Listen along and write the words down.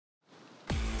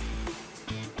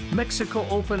Mexico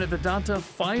Open at Vidanta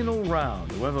final round.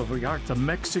 Nueva Vallarta,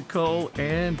 Mexico,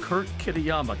 and Kurt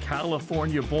Kitayama,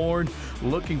 California born,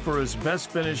 looking for his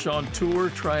best finish on tour,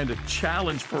 trying to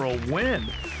challenge for a win.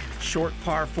 Short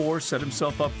par 4, set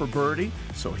himself up for birdie,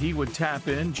 so he would tap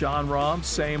in. Jon Rahm,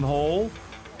 same hole,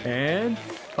 and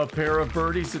a pair of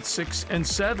birdies at 6 and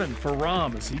 7 for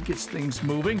Rahm as he gets things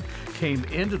moving. Came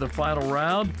into the final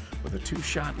round with a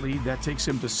 2-shot lead. That takes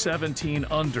him to 17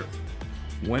 under.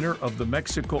 Winner of the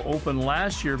Mexico Open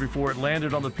last year before it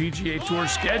landed on the PGA Tour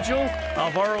schedule,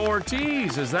 Alvaro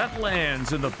Ortiz, as that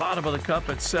lands in the bottom of the cup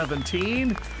at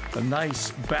 17. A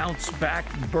nice bounce-back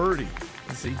birdie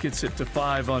as he gets it to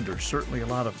 5 under. Certainly a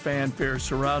lot of fanfare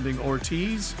surrounding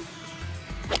Ortiz.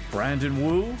 Brandon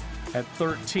Wu at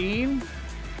 13.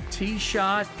 Tee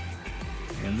shot,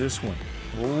 and this one,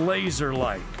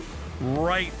 laser-like,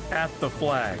 right at the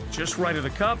flag. Just right of the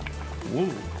cup.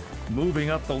 Wu moving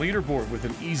up the leaderboard with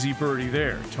an easy birdie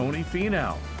there. Tony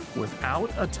Finau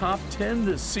without a top 10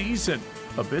 this season.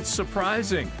 A bit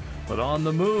surprising, but on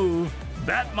the move.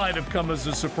 That might have come as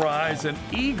a surprise. An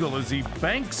eagle as he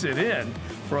banks it in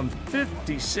from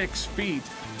 56 feet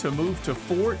to move to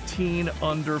 14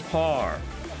 under par.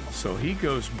 So he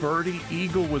goes birdie,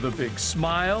 eagle with a big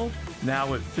smile.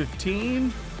 Now at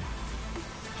 15.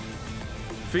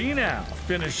 Finau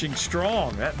finishing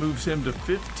strong. That moves him to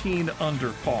 15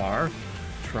 under par.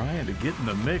 Trying to get in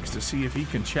the mix to see if he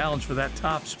can challenge for that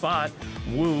top spot.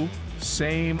 Wu,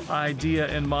 same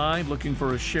idea in mind, looking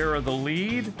for a share of the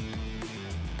lead.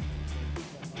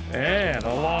 And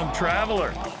a long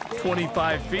traveler,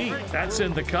 25 feet. That's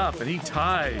in the cup, and he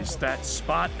ties that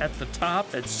spot at the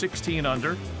top at 16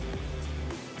 under.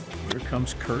 Here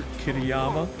comes Kurt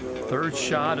Kitayama. Third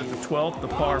shot at the 12th, the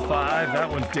par 5.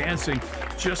 That one dancing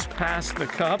just past the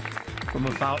cup from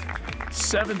about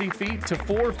 70 feet to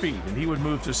 4 feet, and he would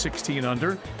move to 16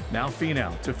 under. Now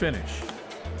Finau to finish.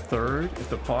 Third at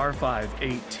the par 5,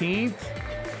 18th.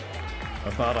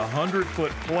 About a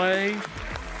 100-foot play.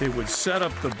 It would set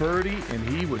up the birdie, and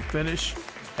he would finish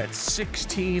at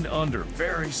 16 under.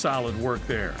 Very solid work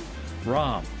there.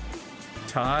 Rahm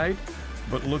tied,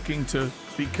 but looking to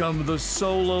become the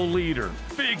solo leader.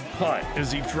 Big putt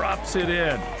as he drops it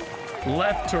in.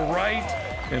 Left to right,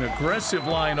 an aggressive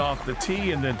line off the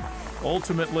tee, and then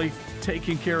ultimately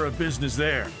taking care of business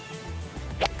there.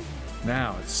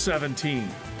 Now it's 17.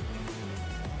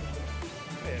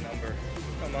 Be a number.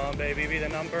 Come on, baby, be the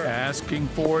number. Asking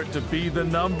for it to be the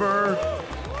number.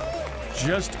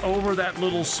 Just over that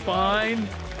little spine,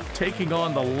 taking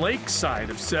on the lake side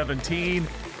of 17.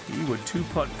 He would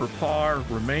 2-putt for par,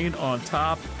 remain on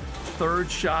top.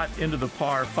 Third shot into the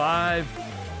par 5.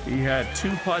 He had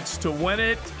 2 putts to win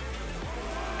it,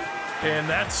 and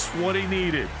that's what he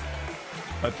needed.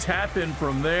 A tap in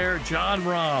from there. Jon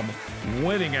Rahm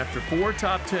winning after 4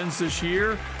 top 10s this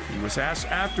year. He was asked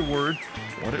afterward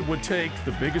what it would take,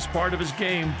 the biggest part of his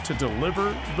game, to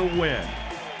deliver the win.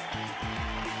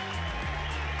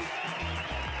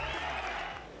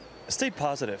 Stay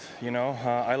positive, you know.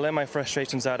 I let my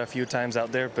frustrations out a few times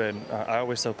out there, but I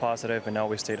always stayed positive and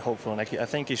always stayed hopeful, and I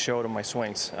think he showed on my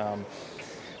swings.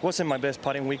 Wasn't my best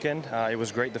putting weekend. It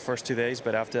was great the first 2 days,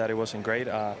 but after that it wasn't great.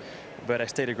 But I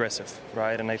stayed aggressive,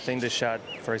 right? And I think the shot,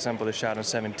 for example, the shot on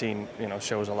 17, you know,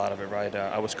 shows a lot of it, right?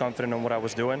 I was confident on what I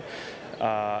was doing,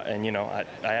 and you know,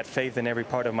 I had faith in every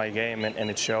part of my game, and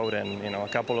it showed. And you know, a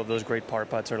couple of those great par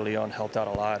putts early on helped out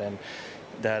a lot, and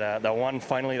that one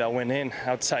finally that went in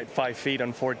outside 5 feet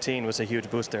on 14 was a huge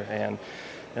booster. And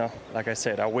you know, like I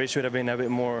said, I wish it would have been a bit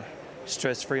more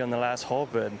stress-free on the last hole,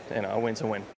 but you know, a win's a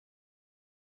win.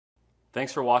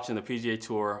 Thanks for watching the PGA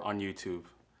Tour on YouTube.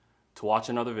 To watch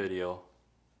another video,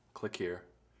 click here,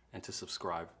 and to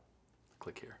subscribe,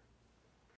 click here.